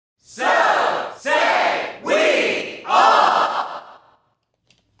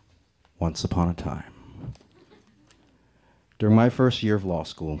Once upon a time. During my first year of law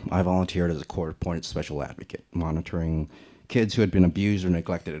school, I volunteered as a court-appointed special advocate, monitoring kids who had been abused or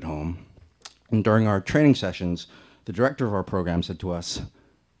neglected at home. And during our training sessions, the director of our program said to us,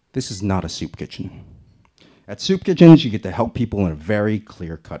 "This is not a soup kitchen. At soup kitchens, you get to help people in a very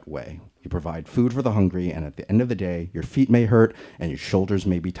clear-cut way. You provide food for the hungry, and at the end of the day, your feet may hurt and your shoulders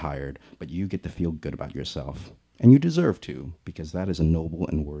may be tired, but you get to feel good about yourself. And you deserve to, because that is a noble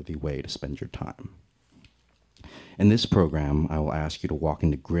and worthy way to spend your time. In this program, I will ask you to walk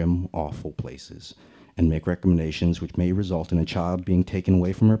into grim, awful places and make recommendations which may result in a child being taken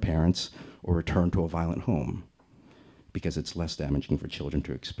away from her parents or returned to a violent home, because it's less damaging for children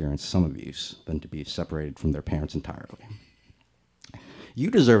to experience some abuse than to be separated from their parents entirely. You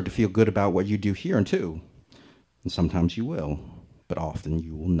deserve to feel good about what you do here, and too. And sometimes you will, but often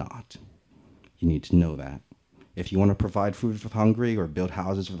you will not. You need to know that. If you want to provide food for the hungry or build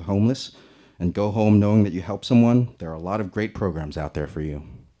houses for the homeless and go home knowing that you helped someone, there are a lot of great programs out there for you.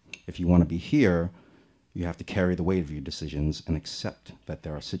 If you want to be here, you have to carry the weight of your decisions and accept that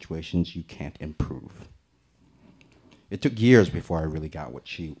there are situations you can't improve." It took years before I really got what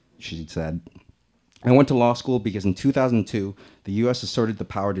she said. I went to law school because in 2002, the U.S. asserted the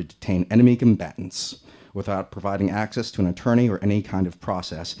power to detain enemy combatants without providing access to an attorney or any kind of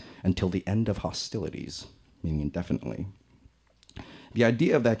process until the end of hostilities, meaning indefinitely. The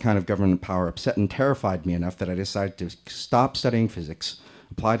idea of that kind of government power upset and terrified me enough that I decided to stop studying physics,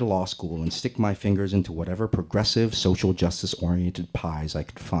 apply to law school, and stick my fingers into whatever progressive, social justice-oriented pies I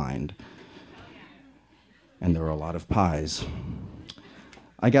could find. And there were a lot of pies.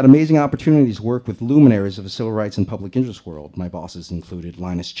 I got amazing opportunities to work with luminaries of the civil rights and public interest world. My bosses included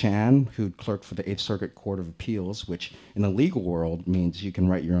Linus Chan, who'd clerked for the Eighth Circuit Court of Appeals, which in the legal world means you can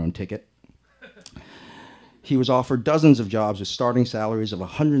write your own ticket. He was offered dozens of jobs with starting salaries of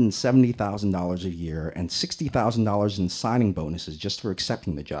 $170,000 a year and $60,000 in signing bonuses just for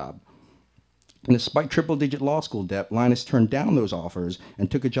accepting the job. And despite triple-digit law school debt, Linus turned down those offers and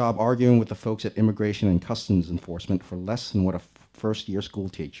took a job arguing with the folks at Immigration and Customs Enforcement for less than what a first-year school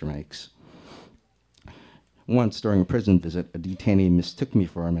teacher makes. Once, during a prison visit, a detainee mistook me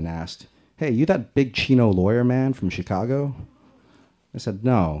for him and asked, "Hey, you that big Chino lawyer man from Chicago?" I said,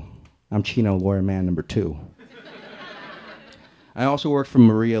 "No, I'm Chino lawyer man number 2. I also worked for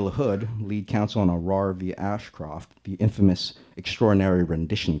Maria LaHood, lead counsel on Aurora v. Ashcroft, the infamous extraordinary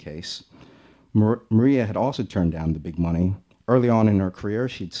rendition case. Maria had also turned down the big money. Early on in her career,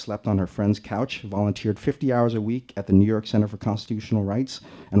 she'd slept on her friend's couch, volunteered 50 hours a week at the New York Center for Constitutional Rights,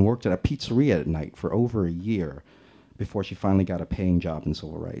 and worked at a pizzeria at night for over a year before she finally got a paying job in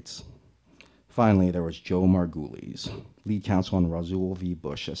civil rights. Finally, there was Joe Margulies, lead counsel on Rasul v.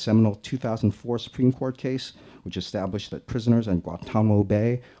 Bush, a seminal 2004 Supreme Court case which established that prisoners in Guantanamo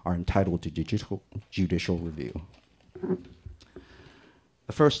Bay are entitled to judicial review.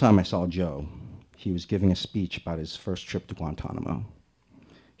 The first time I saw Joe, he was giving a speech about his first trip to Guantanamo.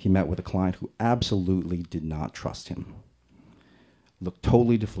 He met with a client who absolutely did not trust him, looked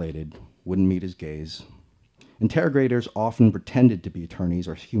totally deflated, wouldn't meet his gaze. Interrogators often pretended to be attorneys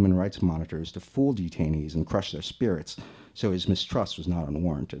or human rights monitors to fool detainees and crush their spirits, so his mistrust was not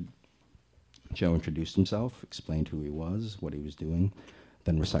unwarranted. Joe introduced himself, explained who he was, what he was doing,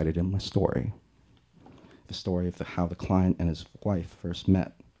 then recited him a story. The story of how the client and his wife first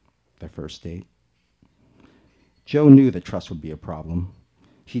met, their first date. Joe knew that trust would be a problem.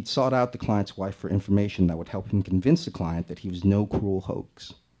 He'd sought out the client's wife for information that would help him convince the client that he was no cruel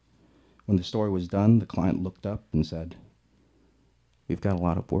hoax. When the story was done, the client looked up and said, "We've got a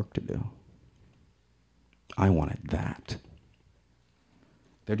lot of work to do." I wanted that.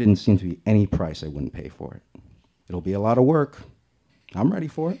 There didn't seem to be any price I wouldn't pay for it. It'll be a lot of work. I'm ready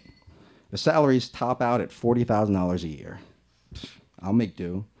for it. The salaries top out at $40,000 a year. I'll make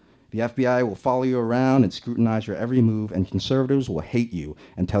do. The FBI will follow you around and scrutinize your every move, and conservatives will hate you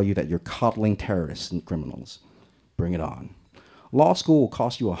and tell you that you're coddling terrorists and criminals. Bring it on. Law school will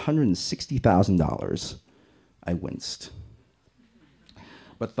cost you $160,000. I winced,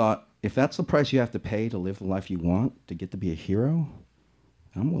 but thought, if that's the price you have to pay to live the life you want, to get to be a hero,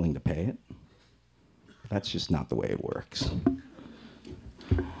 I'm willing to pay it. That's just not the way it works.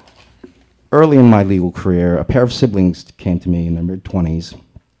 Early in my legal career, a pair of siblings came to me in their mid-20s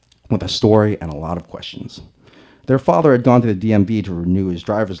with a story and a lot of questions. Their father had gone to the DMV to renew his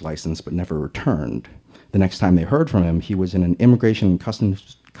driver's license but never returned. The next time they heard from him, he was in an Immigration and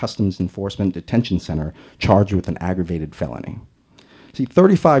Customs Enforcement detention center charged with an aggravated felony. See,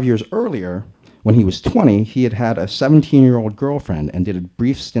 35 years earlier, when he was 20, he had had a 17-year-old girlfriend and did a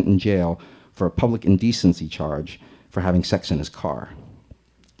brief stint in jail for a public indecency charge for having sex in his car.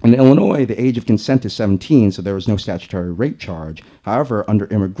 In Illinois, the age of consent is 17, so there was no statutory rape charge. However, under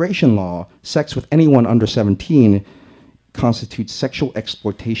immigration law, sex with anyone under 17 constitutes sexual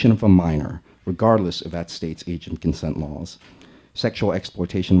exploitation of a minor, regardless of that state's age of consent laws. Sexual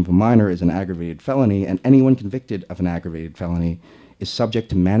exploitation of a minor is an aggravated felony, and anyone convicted of an aggravated felony is subject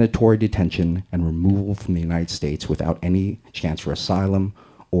to mandatory detention and removal from the United States without any chance for asylum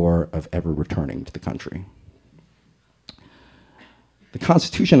or of ever returning to the country. The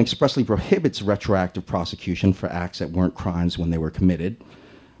Constitution expressly prohibits retroactive prosecution for acts that weren't crimes when they were committed,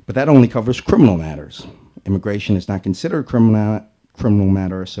 but that only covers criminal matters. Immigration is not considered a criminal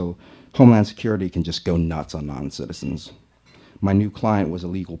matter, so Homeland Security can just go nuts on non-citizens. My new client was a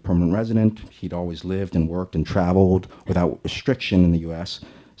legal permanent resident. He'd always lived and worked and traveled without restriction in the US,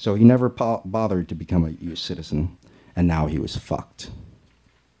 so he never bothered to become a US citizen, and now he was fucked.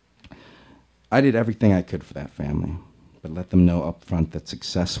 I did everything I could for that family, but let them know up front that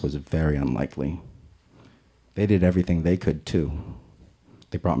success was very unlikely. They did everything they could too.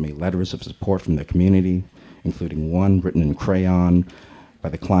 They brought me letters of support from the community, including one written in crayon by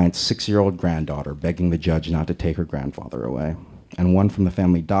the client's 6-year-old granddaughter begging the judge not to take her grandfather away, and one from the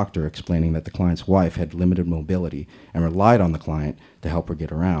family doctor explaining that the client's wife had limited mobility and relied on the client to help her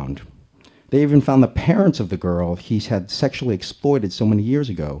get around. They even found the parents of the girl he had sexually exploited so many years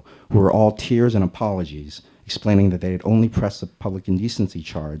ago, who were all tears and apologies, explaining that they had only pressed the public indecency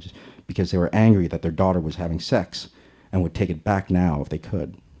charge because they were angry that their daughter was having sex and would take it back now if they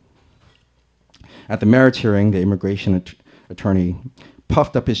could. At the merits hearing, the immigration attorney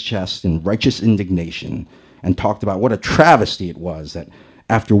puffed up his chest in righteous indignation and talked about what a travesty it was that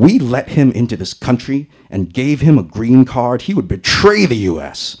after we let him into this country and gave him a green card, he would betray the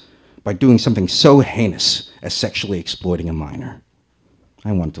US by doing something so heinous as sexually exploiting a minor.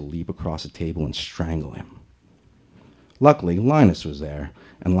 I wanted to leap across the table and strangle him. Luckily, Linus was there,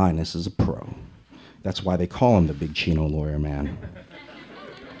 and Linus is a pro. That's why they call him the big Chino lawyer man.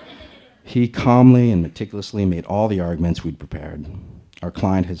 He calmly and meticulously made all the arguments we'd prepared. Our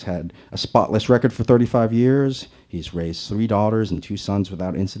client has had a spotless record for 35 years. He's raised 3 daughters and 2 sons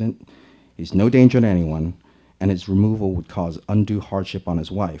without incident. He's no danger to anyone, and his removal would cause undue hardship on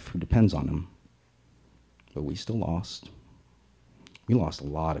his wife, who depends on him. But we still lost. We lost a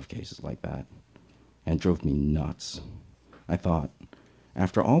lot of cases like that, and it drove me nuts. I thought,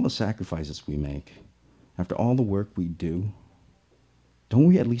 after all the sacrifices we make, after all the work we do, don't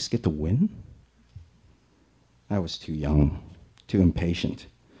we at least get to win? I was too young, too impatient.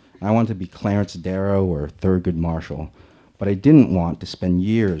 I wanted to be Clarence Darrow or Thurgood Marshall, but I didn't want to spend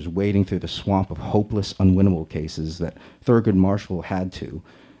years wading through the swamp of hopeless, unwinnable cases that Thurgood Marshall had to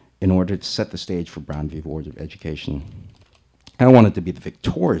in order to set the stage for Brown v. Board of Education. I wanted to be the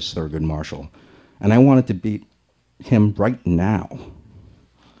victorious Thurgood Marshall, and I wanted to beat him right now.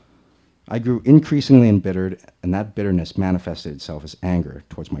 I grew increasingly embittered, and that bitterness manifested itself as anger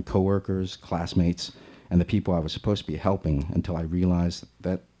towards my coworkers, classmates, and the people I was supposed to be helping until I realized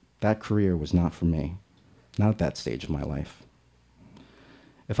that that career was not for me, not at that stage of my life.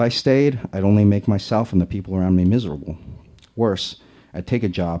 If I stayed, I'd only make myself and the people around me miserable. Worse, I'd take a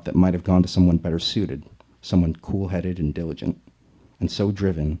job that might have gone to someone better suited, someone cool-headed and diligent, and so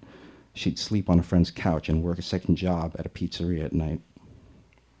driven she'd sleep on a friend's couch and work a second job at a pizzeria at night.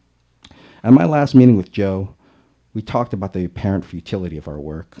 At my last meeting with Joe, we talked about the apparent futility of our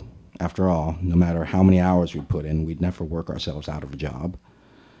work. After all, no matter how many hours we'd put in, we'd never work ourselves out of a job.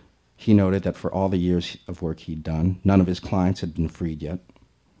 He noted that for all the years of work he'd done, none of his clients had been freed yet.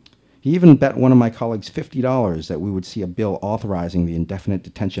 He even bet one of my colleagues $50 that we would see a bill authorizing the indefinite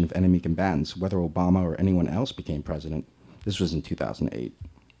detention of enemy combatants, whether Obama or anyone else became president. This was in 2008.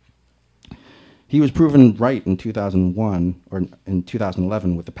 He was proven right in 2001, or in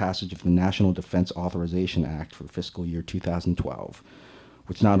 2011, with the passage of the National Defense Authorization Act for fiscal year 2012,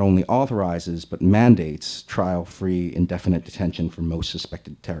 which not only authorizes but mandates trial-free indefinite detention for most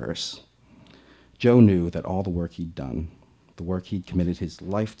suspected terrorists. Joe knew that all the work he'd done, the work he'd committed his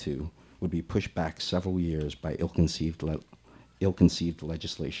life to, would be pushed back several years by ill-conceived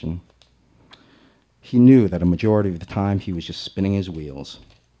legislation. He knew that a majority of the time he was just spinning his wheels,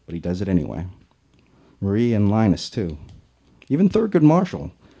 but he does it anyway. Marie and Linus, too. Even Thurgood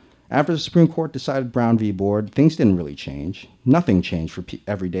Marshall. After the Supreme Court decided Brown v. Board, things didn't really change. Nothing changed for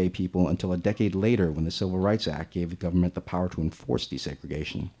everyday people until a decade later when the Civil Rights Act gave the government the power to enforce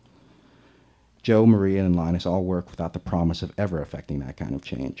desegregation. Joe, Maria, and Linus all work without the promise of ever affecting that kind of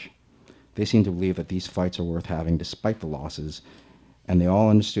change. They seem to believe that these fights are worth having despite the losses, and they all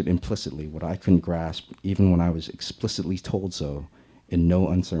understood implicitly what I couldn't grasp even when I was explicitly told so in no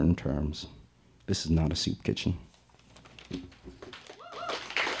uncertain terms. This is not a soup kitchen.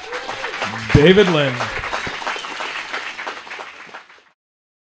 David Lynn.